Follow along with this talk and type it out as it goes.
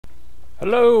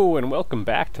Hello and welcome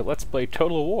back to Let's Play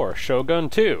Total War Shogun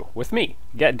 2 with me,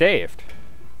 Get Daved.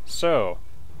 So,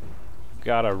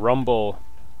 got a rumble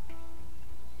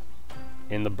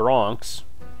in the Bronx,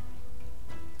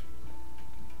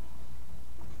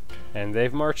 and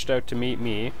they've marched out to meet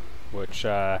me, which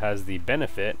has the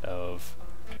benefit of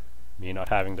me not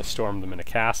having to storm them in a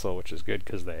castle, which is good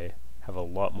because they have a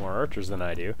lot more archers than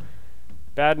I do.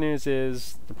 Bad news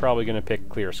is they're probably going to pick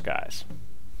clear skies.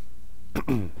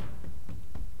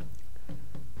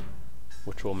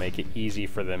 Which will make it easy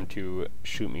for them to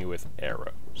shoot me with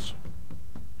arrows.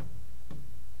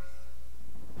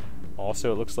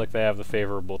 Also, it looks like they have the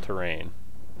favorable terrain.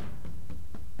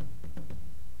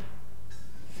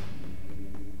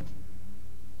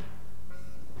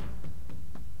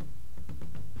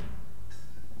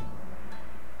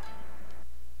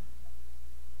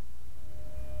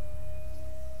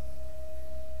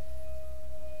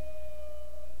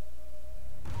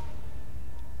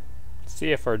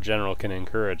 See if our general can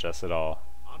encourage us at all.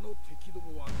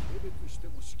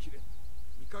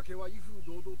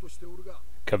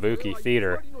 Kabuki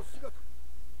Theater.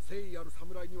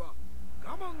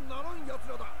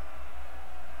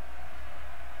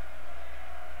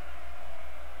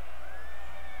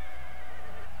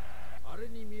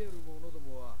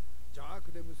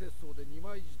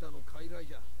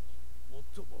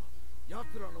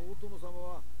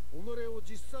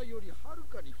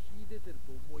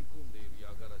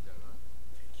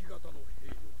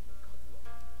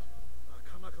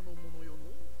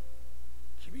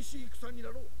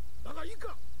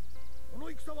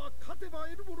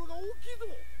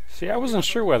 See, I wasn't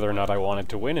sure whether or not I wanted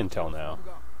to win until now.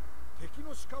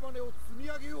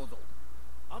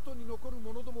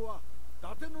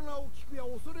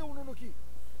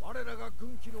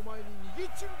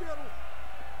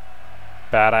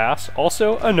 Badass.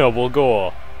 Also, a noble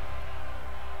goal.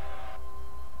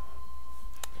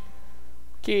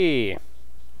 Okay.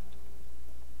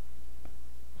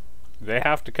 They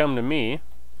have to come to me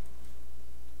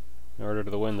in order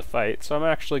to win the fight, so I'm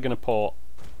actually going to pull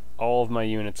all of my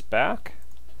units back.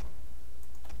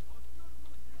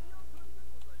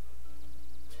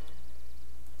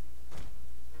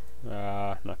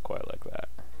 Not quite like that.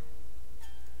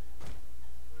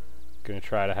 Going to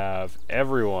try to have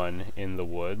everyone in the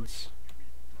woods.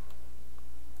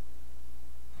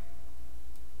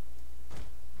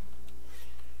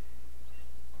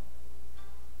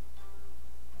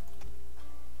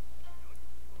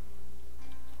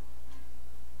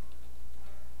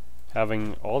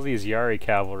 Having all these Yari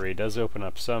cavalry does open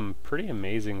up some pretty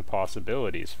amazing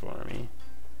possibilities for me.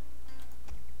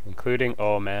 Including,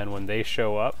 oh man, when they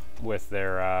show up with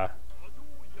their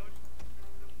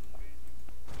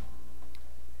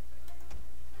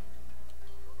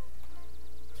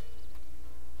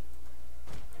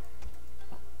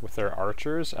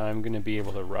archers, I'm going to be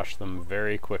able to rush them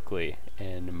very quickly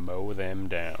and mow them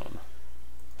down.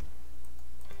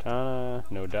 Katana,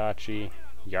 Nodachi,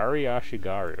 Yari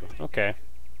Ashigaru. Okay.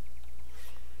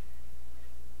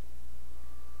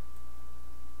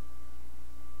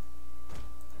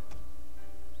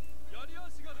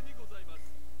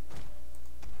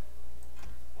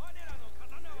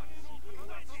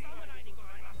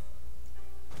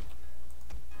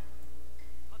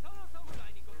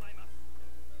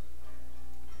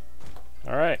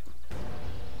 All right.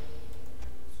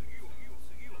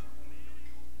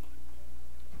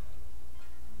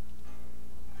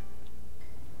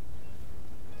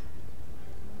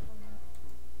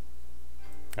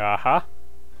 Aha.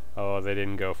 Oh, they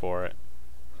didn't go for it.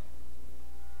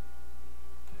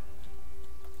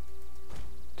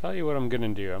 Tell you what I'm gonna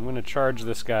do. I'm gonna charge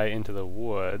this guy into the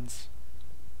woods.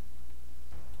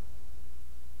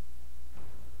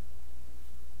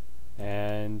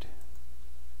 And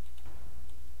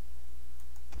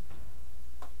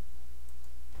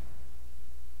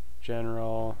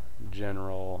general.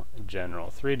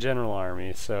 3 general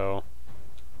armies, so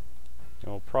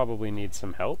we'll probably need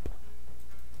some help.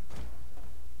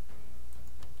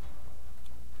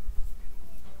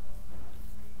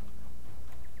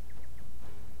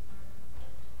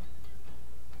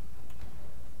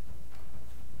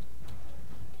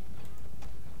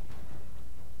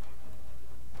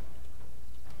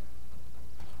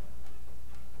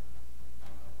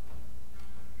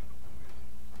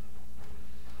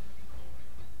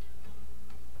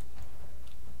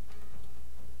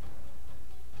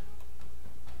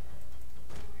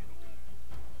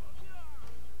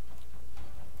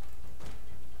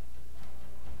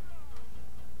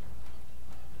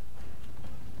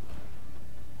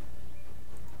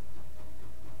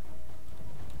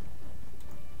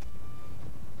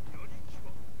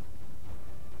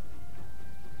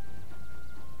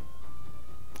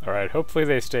 Alright, hopefully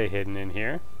they stay hidden in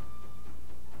here.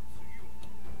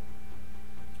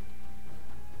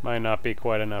 Might not be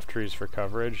quite enough trees for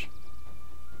coverage.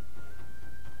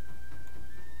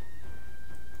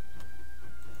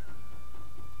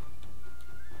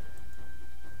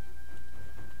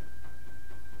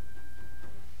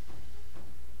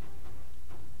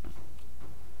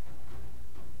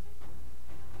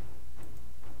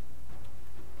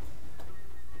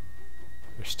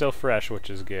 They're still fresh, which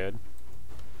is good.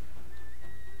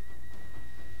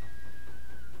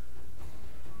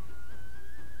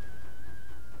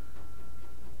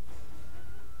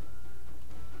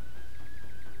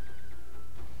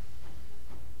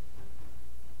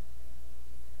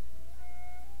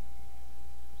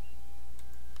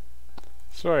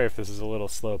 Sorry if this is a little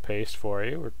slow paced for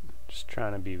you. We're just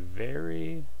trying to be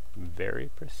very, very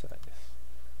precise.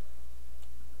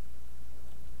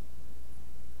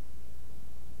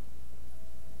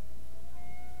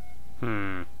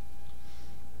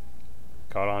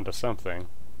 Caught on to something.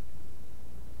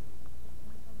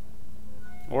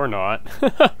 Or not.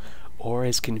 Or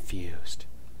is confused.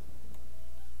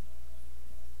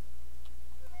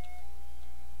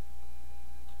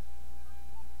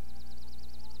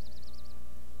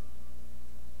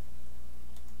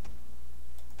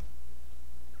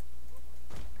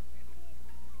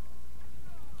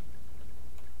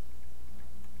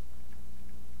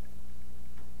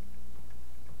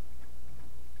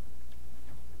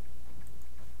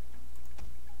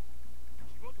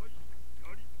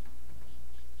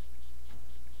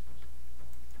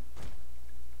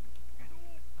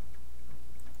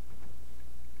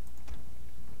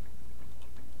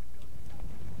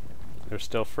 They're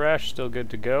still fresh, still good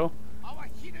to go. Our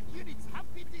hidden units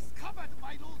have been discovered,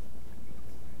 my lord.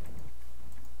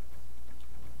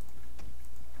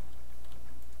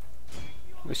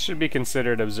 This should be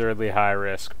considered absurdly high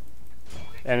risk.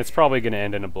 And it's probably going to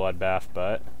end in a bloodbath,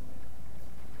 but...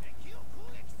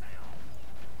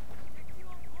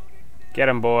 Get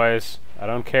 'em, boys. I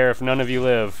don't care if none of you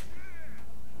live.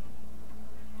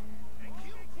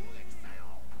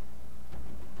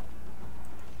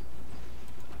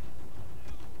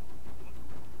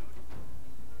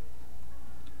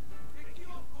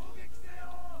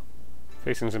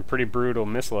 Facing some pretty brutal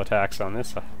missile attacks on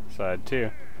this side,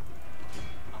 too.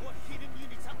 Our hidden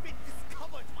units have been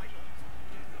discovered, my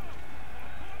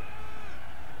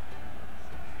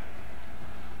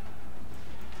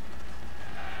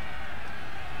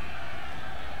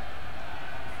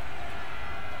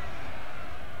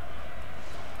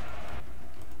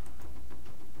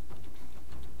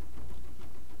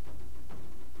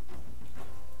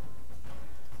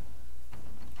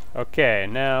lord. Okay,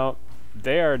 now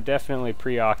they are definitely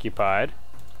preoccupied.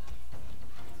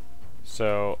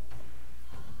 So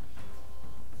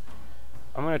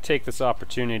I'm going to take this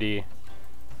opportunity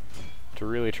to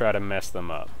really try to mess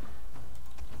them up.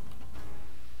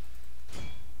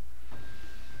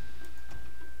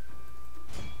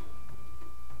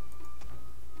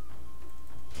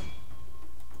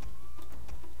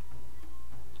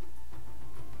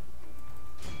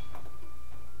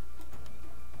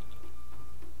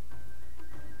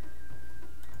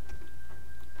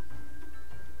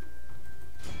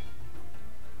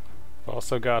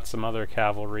 Also got some other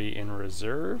cavalry in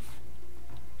reserve.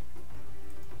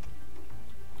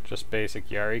 Just basic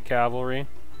Yari cavalry.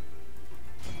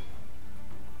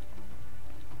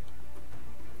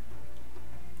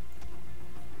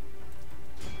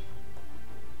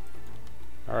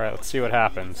 Alright, let's see what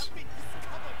happens.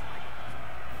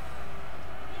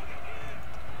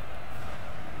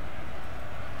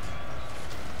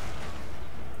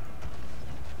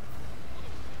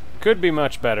 Could be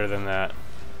much better than that.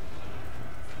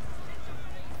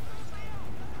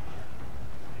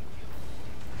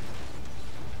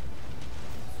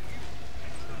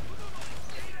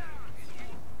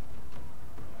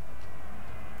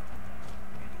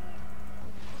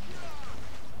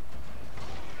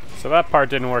 So that part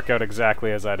didn't work out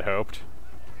exactly as I'd hoped.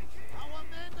 Our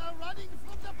men are running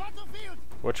from the battlefield.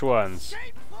 Which ones?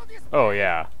 Shape for this. Oh,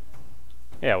 yeah.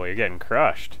 Yeah, well, you're getting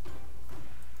crushed.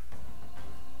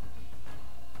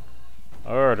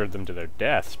 I ordered them to their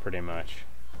deaths, pretty much.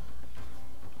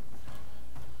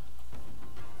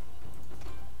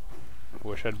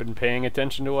 Wish I'd been paying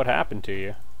attention to what happened to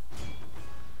you.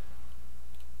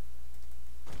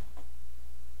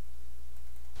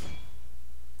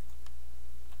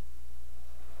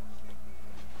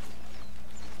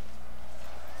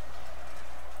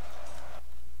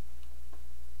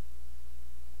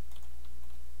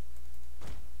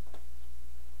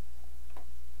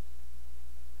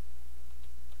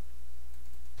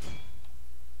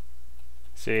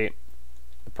 See,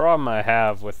 The problem I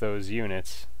have with those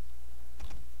units,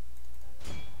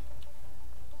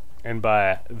 and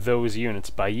by those units,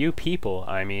 by you people,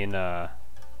 I mean bow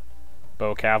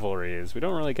cavalry, is we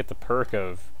don't really get the perk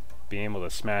of being able to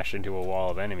smash into a wall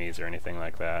of enemies or anything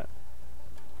like that.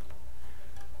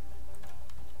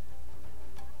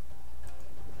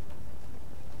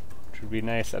 Which would be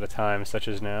nice at a time such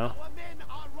as now. Our men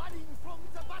are running from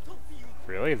the battlefield.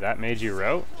 Really? That made you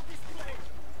rout? For display.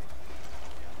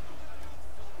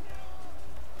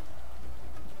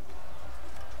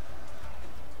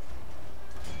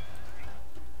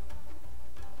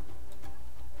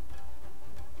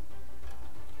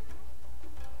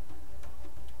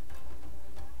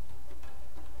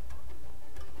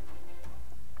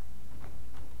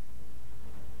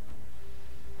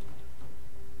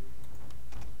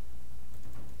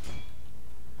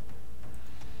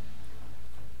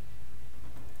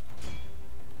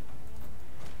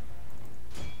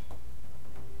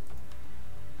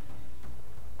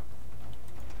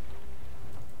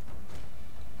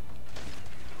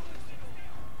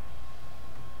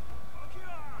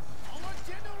 Our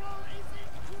general is in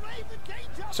grave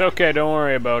danger. It's okay, don't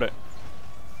worry about it.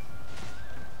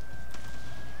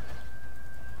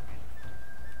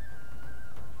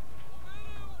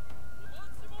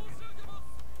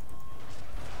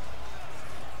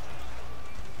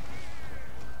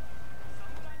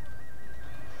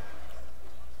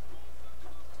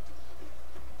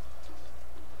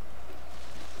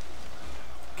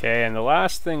 Okay, and the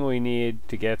last thing we need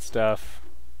to get stuff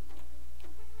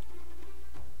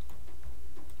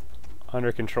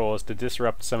under control is to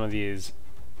disrupt some of these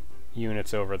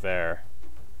units over there.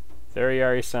 Their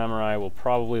Yari Samurai will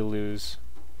probably lose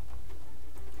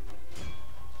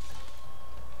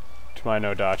to my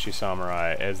Nodachi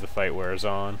Samurai as the fight wears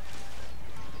on.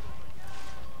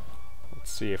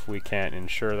 Let's see if we can't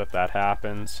ensure that that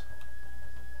happens.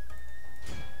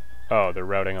 Oh, they're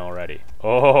routing already.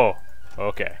 Oh!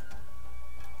 Okay.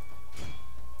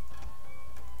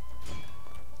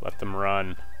 Let them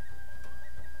run.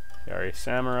 Yari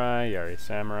Samurai, Yari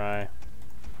Samurai.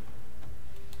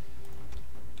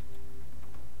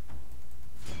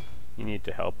 You need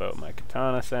to help out my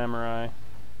Katana Samurai.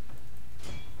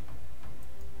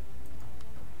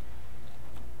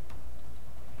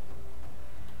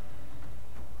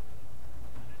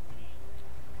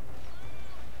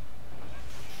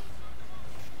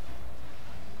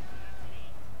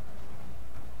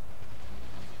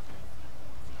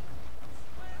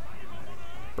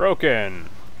 Broken!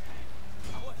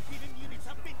 Our hidden units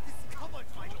have been discovered,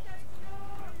 my lord.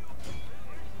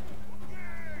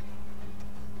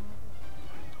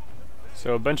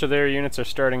 So a bunch of their units are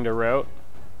starting to rout.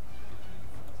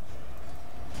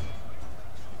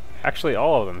 Actually,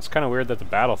 all of them. It's kind of weird that the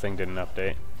battle thing didn't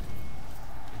update.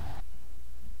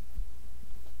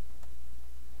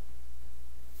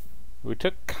 We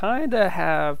took kinda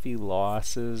heavy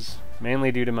losses,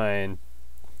 mainly due to my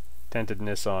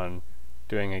intentedness on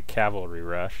doing a cavalry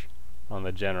rush on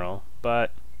the general,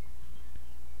 but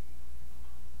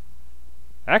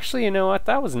actually, you know what?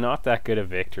 That was not that good a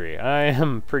victory. I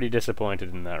am pretty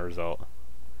disappointed in that result.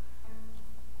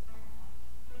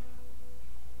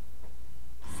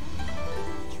 Trade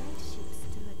ships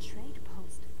to a trade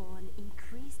post for an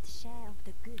increased share of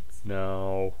the goods,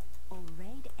 No. or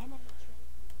raid enemy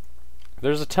trade.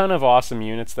 There's a ton of awesome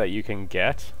units that you can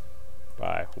get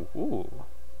by... Ooh.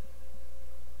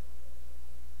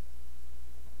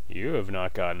 You have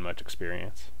not gotten much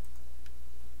experience.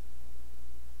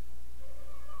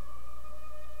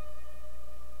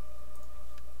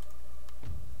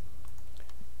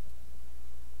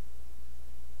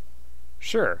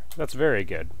 Sure, that's very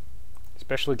good.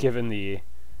 Especially given the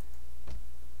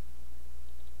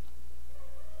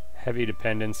heavy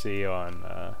dependency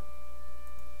on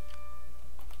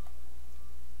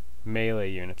melee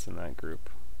units in that group.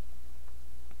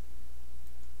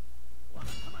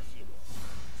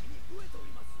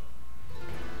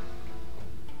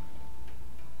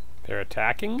 They're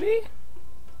attacking me?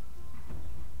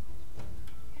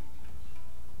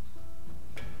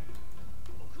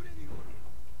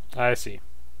 I see.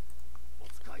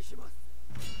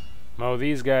 Mow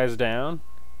these guys down.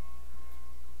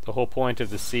 The whole point of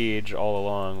the siege all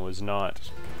along was not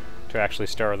to actually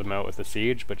starve them out with the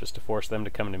siege, but just to force them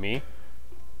to come to me.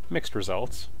 Mixed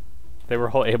results. They were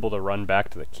all able to run back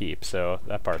to the keep, so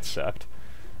that part sucked.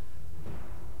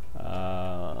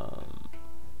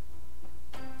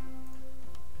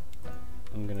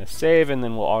 I'm gonna save and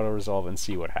then we'll auto-resolve and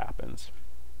see what happens.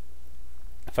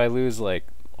 If I lose like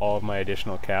all of my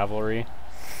additional cavalry,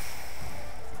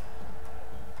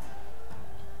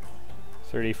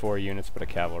 34 units, but a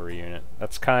cavalry unit.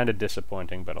 That's kind of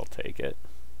disappointing, but I'll take it.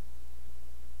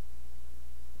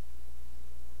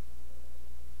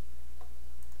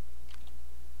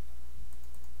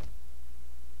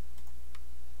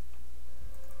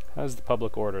 How's the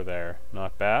public order there?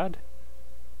 Not bad?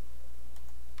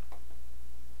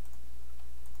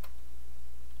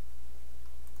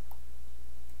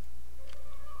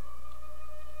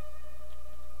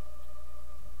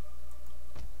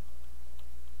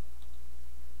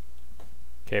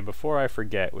 Okay, before I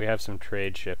forget, we have some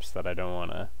trade ships that I don't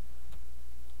want to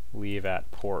leave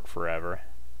at port forever.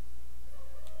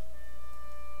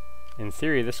 In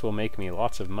theory, this will make me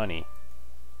lots of money.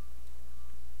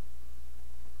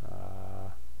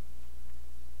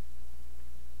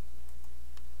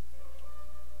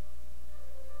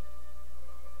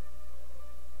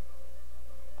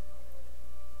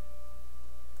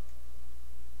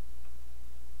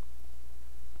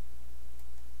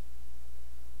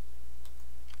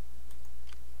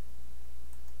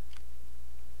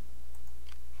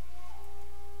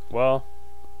 Well,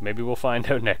 maybe we'll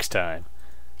find out next time.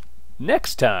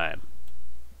 Next time!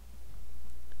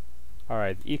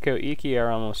 Alright, the Iki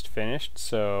are almost finished,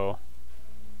 so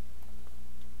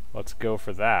let's go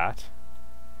for that.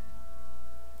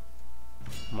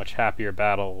 Much happier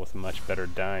battle with a much better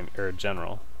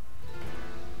general.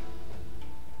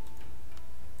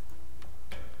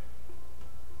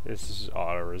 This is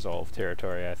auto-resolve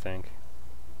territory, I think.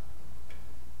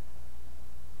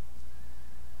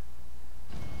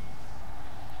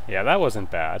 Yeah, that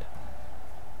wasn't bad.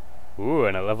 Ooh,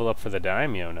 and a level up for the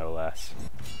daimyo, no less.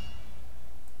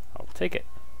 I'll take it.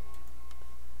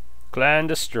 Clan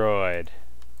destroyed.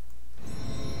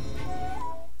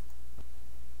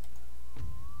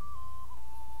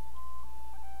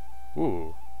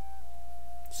 Ooh.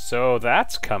 So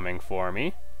that's coming for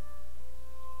me.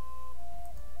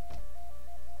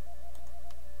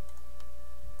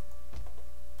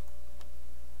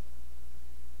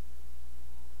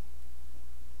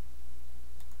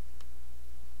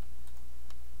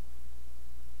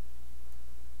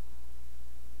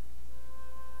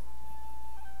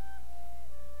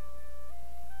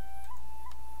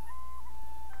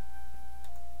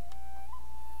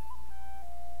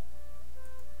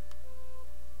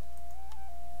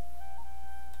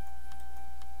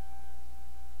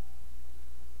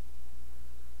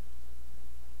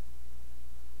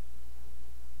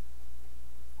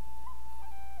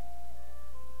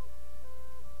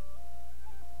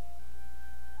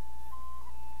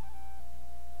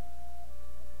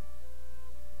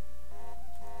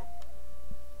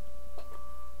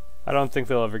 I don't think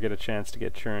they'll ever get a chance to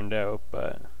get churned out,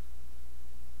 but...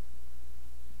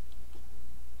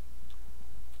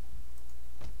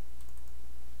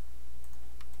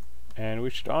 And we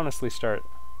should honestly start...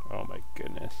 Oh my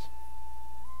goodness.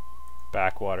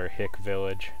 Backwater Hick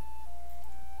Village.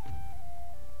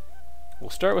 We'll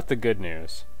start with the good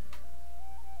news.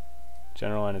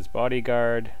 General and his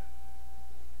bodyguard.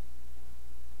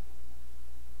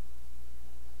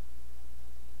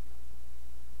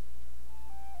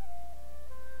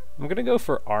 I'm gonna go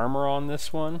for armor on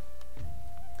this one.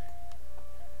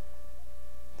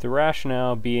 The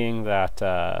rationale being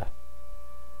that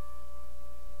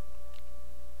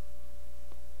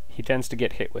he tends to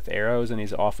get hit with arrows and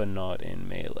he's often not in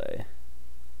melee.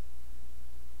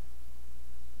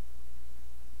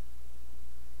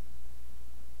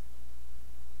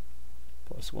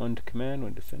 +1 to command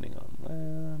when defending on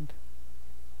land.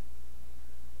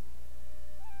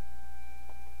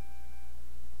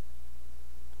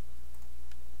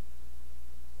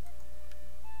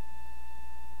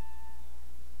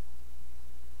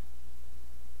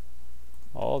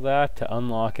 All that to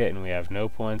unlock it, and we have no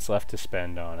points left to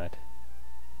spend on it.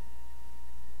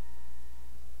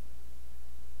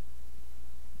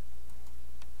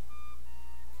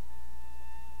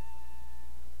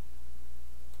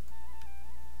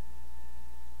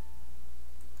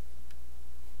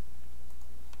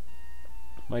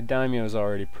 My daimyo is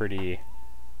already pretty...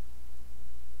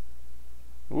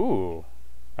 Ooh,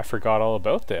 I forgot all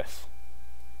about this.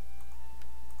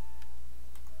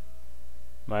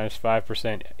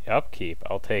 -5% upkeep,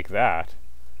 I'll take that.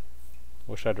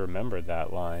 Wish I'd remembered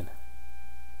that line.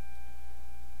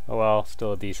 Oh well,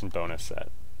 still a decent bonus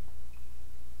set.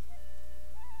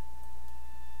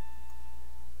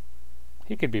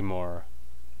 He could be more.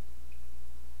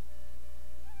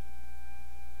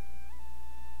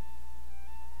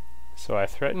 So I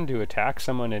threatened to attack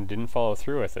someone and didn't follow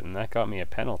through with it, and that got me a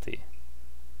penalty.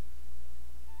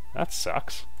 That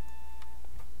sucks.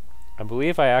 I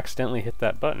believe I accidentally hit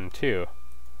that button too.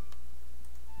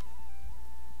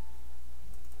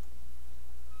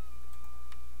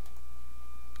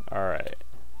 Alright.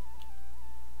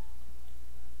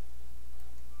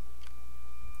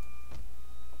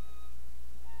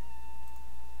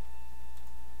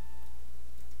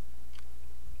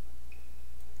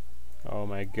 Oh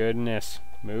my goodness.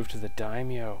 Move to the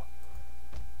daimyo.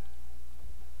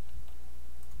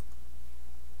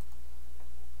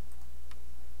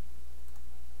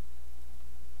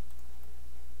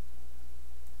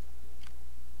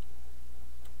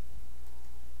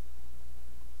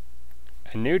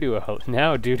 And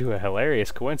now, due to a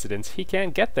hilarious coincidence, he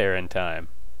can't get there in time.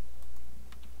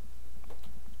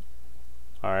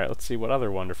 Alright, let's see what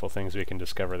other wonderful things we can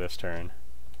discover this turn.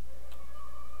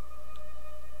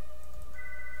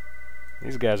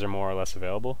 These guys are more or less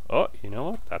available. Oh, you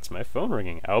know what? That's my phone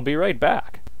ringing. I'll be right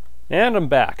back. And I'm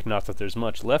back. Not that there's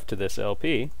much left to this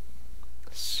LP.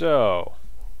 So,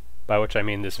 by which I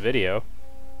mean this video.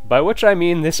 By which I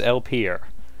mean this LP-er.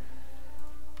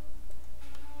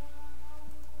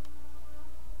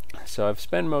 So I've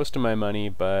spent most of my money,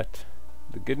 but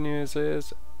the good news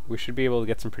is we should be able to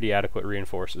get some pretty adequate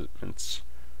reinforcements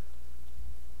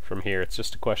from here. It's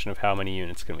just a question of how many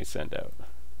units can we send out.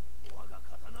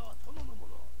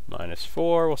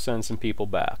 -4, we'll send some people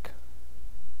back.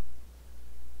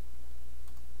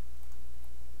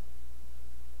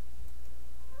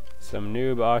 Some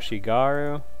noob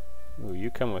Ashigaru. Ooh, you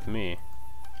come with me.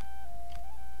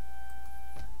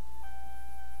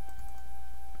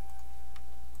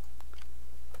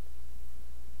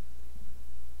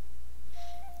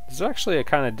 This is actually a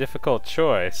kind of difficult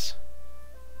choice.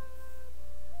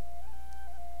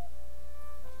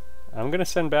 I'm gonna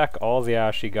send back all the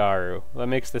Ashigaru. That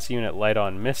makes this unit light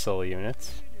on missile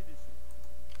units.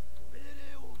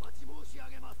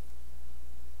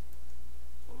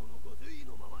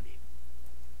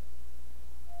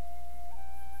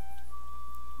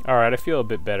 Alright, I feel a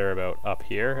bit better about up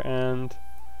here, and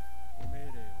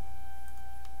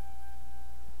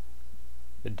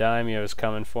the daimyo is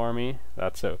coming for me.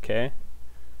 That's okay.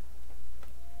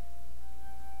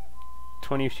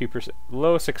 22%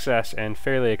 low success and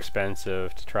fairly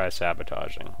expensive to try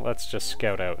sabotaging. Let's just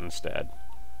scout out instead.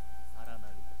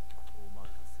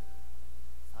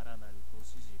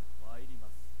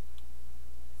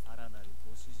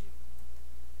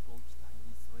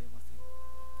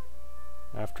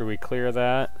 After we clear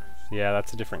that, yeah,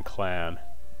 that's a different clan.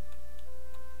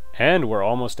 And we're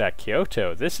almost at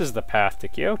Kyoto. This is the path to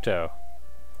Kyoto.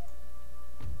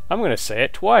 I'm going to say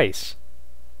it twice.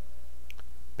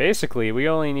 Basically, we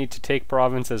only need to take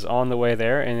provinces on the way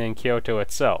there and then Kyoto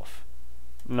itself.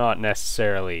 Not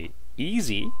necessarily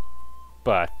easy,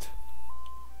 but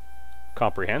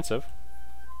comprehensive.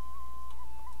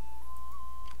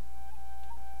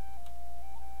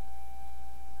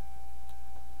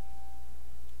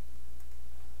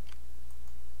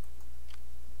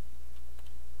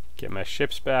 Get my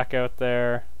ships back out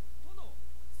there.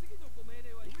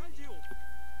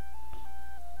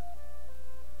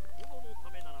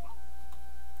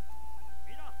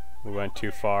 We went too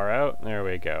far out. There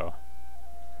we go.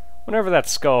 Whenever that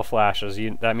skull flashes,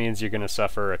 that means you're going to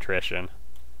suffer attrition.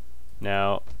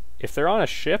 Now, if they're on a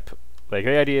ship, like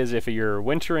the idea is if you're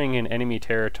wintering in enemy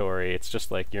territory, it's just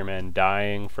like your men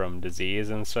dying from disease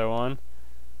and so on.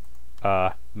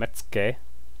 Metsuke.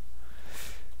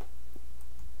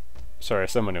 Sorry,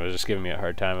 someone was just giving me a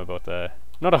hard time about the...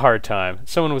 Not a hard time.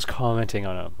 Someone was commenting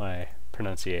on my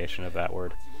pronunciation of that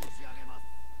word.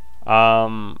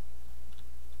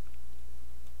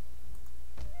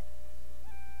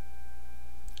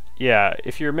 Yeah,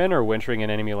 if your men are wintering in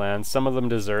enemy lands, some of them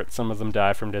desert, some of them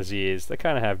die from disease. They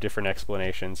kind of have different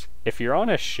explanations. If you're on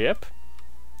a ship,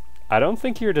 I don't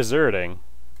think you're deserting.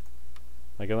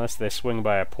 Like, unless they swing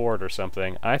by a port or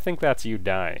something. I think that's you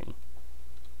dying.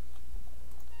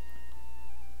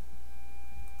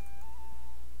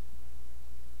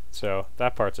 So,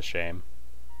 that part's a shame.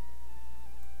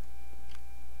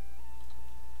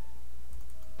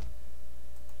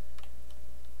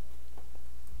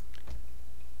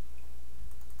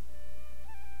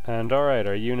 And alright,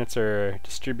 our units are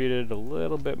distributed a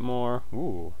little bit more.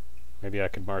 Ooh, maybe I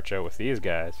could march out with these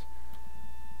guys.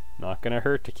 Not gonna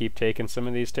hurt to keep taking some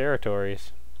of these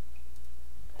territories.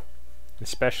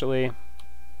 Especially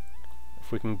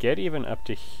if we can get even up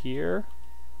to here.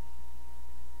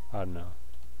 I don't know.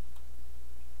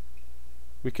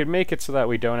 We could make it so that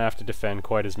we don't have to defend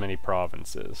quite as many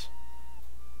provinces.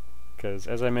 Because,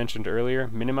 as I mentioned earlier,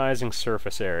 minimizing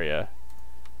surface area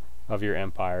of your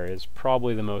empire is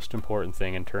probably the most important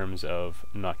thing in terms of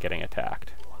not getting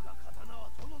attacked.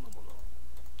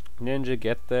 Ninja,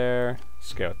 get there,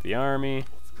 scout the army,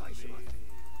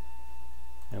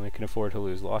 and we can afford to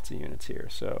lose lots of units here,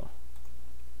 so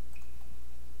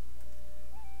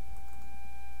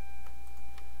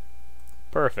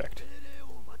Perfect.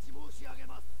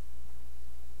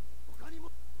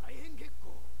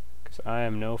 Because I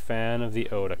am no fan of the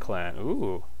Oda clan.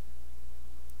 Ooh.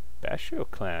 Basho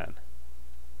clan.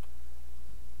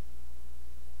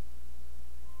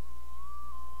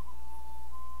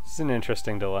 This is an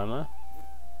interesting dilemma.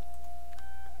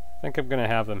 I think I'm going to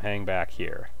have them hang back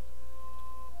here.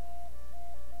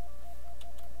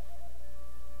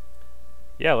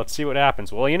 Yeah, let's see what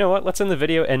happens. Well, you know what? Let's end the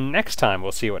video, and next time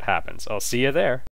we'll see what happens. I'll see you there.